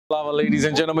Hello, ladies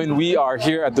and gentlemen, we are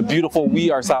here at the beautiful We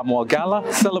Are Samoa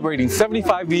Gala, celebrating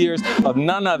 75 years of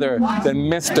none other than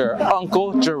Mr.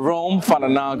 Unko Jerome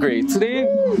Fananagre. Today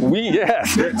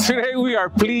we are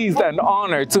pleased and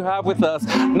honored to have with us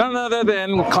none other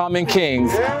than Common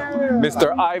Kings,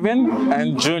 Mr. Ivan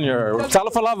and Junior.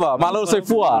 Talafalava, malo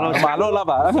sefua, malo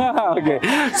lava. Okay,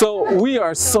 so we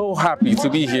are so happy to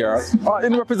be here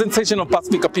in representation of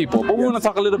Pacifica people. But we want to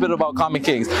talk a little bit about Common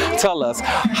Kings. Tell us,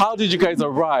 how did you guys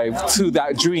arrive to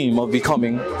that dream of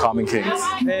becoming Common Kings?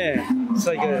 Yeah, it's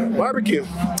like a barbecue.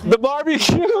 The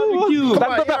barbecue.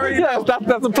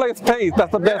 That's the place.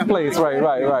 That's the best place.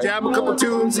 Right. Jam a couple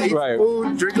tunes, eat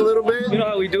food, drink a little bit. You know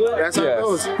how we do it. That's how it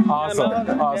goes. Awesome.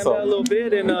 Jam out a little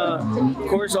bit, and of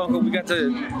course, Uncle, we got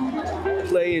to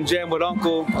play and jam with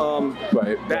Uncle.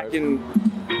 Back in.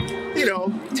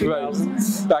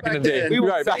 2000s. Back in the day.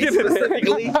 Back in the day.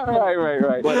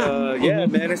 Right. But yeah,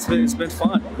 man, it's been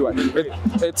fun. Right.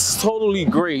 It's totally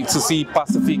great to see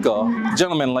Pacifica,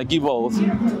 gentlemen like you both,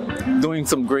 doing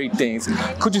some great things.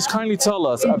 Could you kindly tell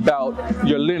us about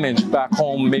your lineage back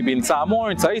home, maybe in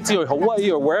Samoa, in Tahiti, or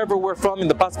Hawaii, or wherever we're from in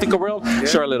the Pacifica realm? Yeah.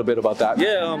 Share a little bit about that.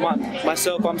 Yeah,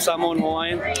 myself, I'm Samoan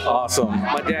Hawaiian. Awesome.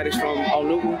 My dad is from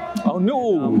Aonu'u. Oh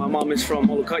no. My mom is from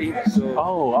Molokai. So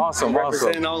awesome.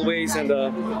 Representing all the ways, and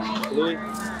Louis.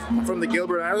 I'm from the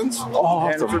Gilbert Islands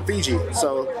and from Fiji,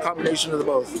 so combination of the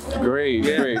both. Great.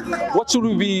 What should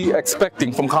we be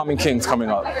expecting from Common Kings coming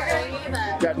up?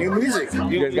 Got new music.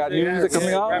 You guys got new music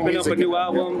coming out? Wrapping up a new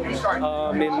album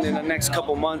in the next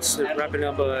couple months. Wrapping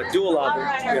up a dual album,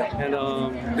 and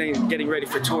then getting ready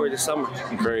for tour this summer.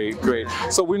 Great.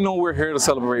 So we know we're here to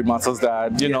celebrate Masa's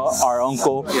dad, you know, our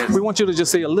uncle. Yes. We want you to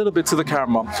just say a little bit to the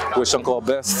camera. Wish Uncle all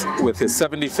best with his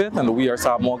 75th and the We Are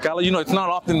Samoa Gala. You know, it's not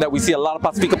often that we see a lot of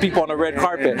Pacifica people on the red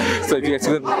carpet. So if you guys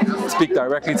could speak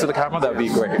directly to the camera, that'd be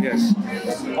great. Yes.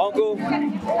 Uncle,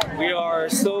 we are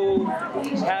so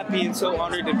happy and so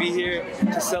honored to be here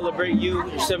to celebrate you,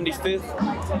 your 75th.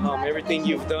 Everything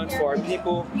you've done for our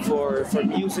people, for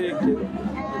music, and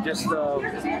just for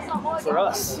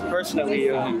us personally.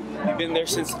 You've been there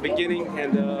since the beginning,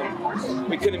 and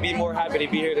we couldn't be more happy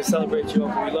to be here to celebrate you,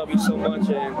 Uncle. We love you so much,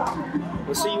 and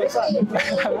we'll see you inside.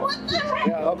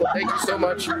 Yeah, Uncle, thank you so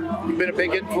much. You've been a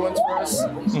big influence for us.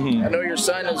 I know your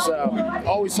son is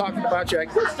always talking about you. I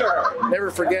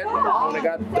never forget when I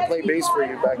got to play bass for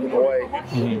you back in Hawaii.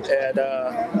 And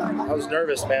I was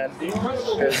nervous, man,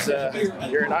 because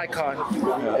you're an icon.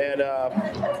 And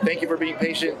thank you for being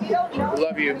patient. We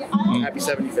love you. Happy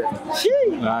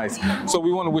 75th. Nice. So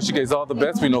we want to wish you guys all the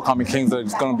best. We know Common Kings are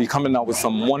going to be coming out with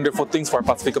some wonderful things for our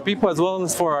Pacifica people as well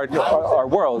as for our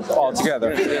world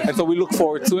altogether. And so we look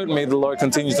forward to it. May the Lord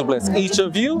continue to bless each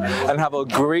of you and have a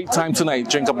great time tonight.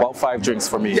 Drink about 5 drinks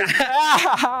for me.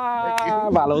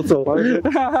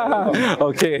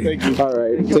 Okay. Thank you. All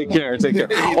right. Take care.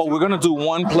 Oh, we're going to do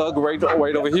one plug right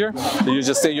over here. You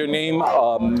just say your name.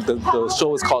 The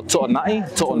show is called Toonai.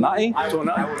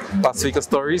 Pacifica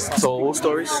Stories told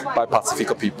by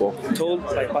Pacifica people. Told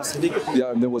by Pacifica people.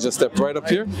 Yeah, and then we'll just step right up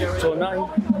here. Toonai.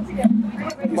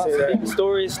 Pacifica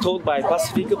Stories told by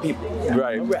Pacifica people.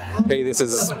 Right. Hey, this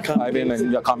is Ivan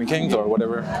and your Common Kings or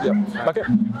whatever. Yep. Okay.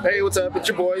 Hey, what's up? It's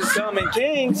your boys, Common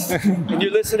Kings, and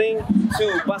you're listening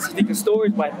to Pacifica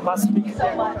Stories by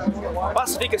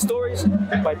Pacifica Stories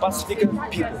by Pacifica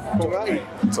people. Right.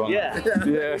 Yeah.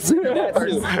 Yes.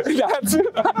 That's it.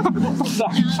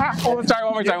 One more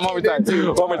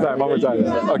time.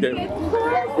 Okay.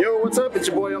 Yo, what's up? It's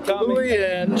your boy Uncle Louie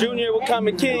and Junior with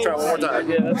Common Kings. Try one more time.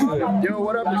 Yeah, that's good. Yo,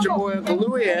 what up? It's your boy Uncle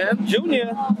Louie and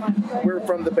Junior. We're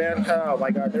from the band. Oh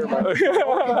my God, never mind.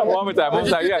 One more time.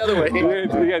 Yeah.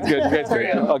 You guys good.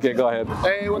 Okay, go ahead.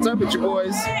 Hey, what's up? It's your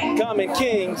boys, Common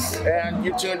Kings, and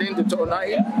you tuned in to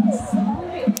Toonai.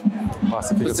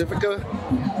 Pacifica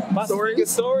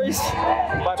Stories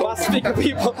by Pacifica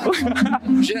people.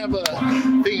 We should have a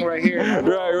thing right here.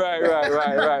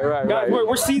 Right.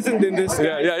 We're seasoned in this.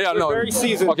 Yeah. We're very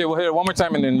seasoned. Okay, we'll hit it one more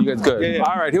time and then you guys good. Yeah.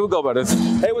 All right, here we go, brothers.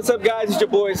 Hey, what's up, guys? It's your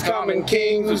boys, Common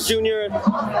Kings, Junior,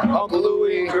 Uncle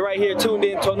Louie. We're right here tuned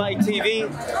in Toonai TV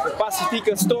with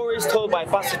Pacifica Stories told by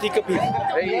Pacifica people.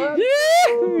 Hey.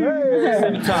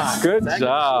 Good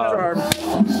job.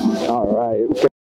 All right.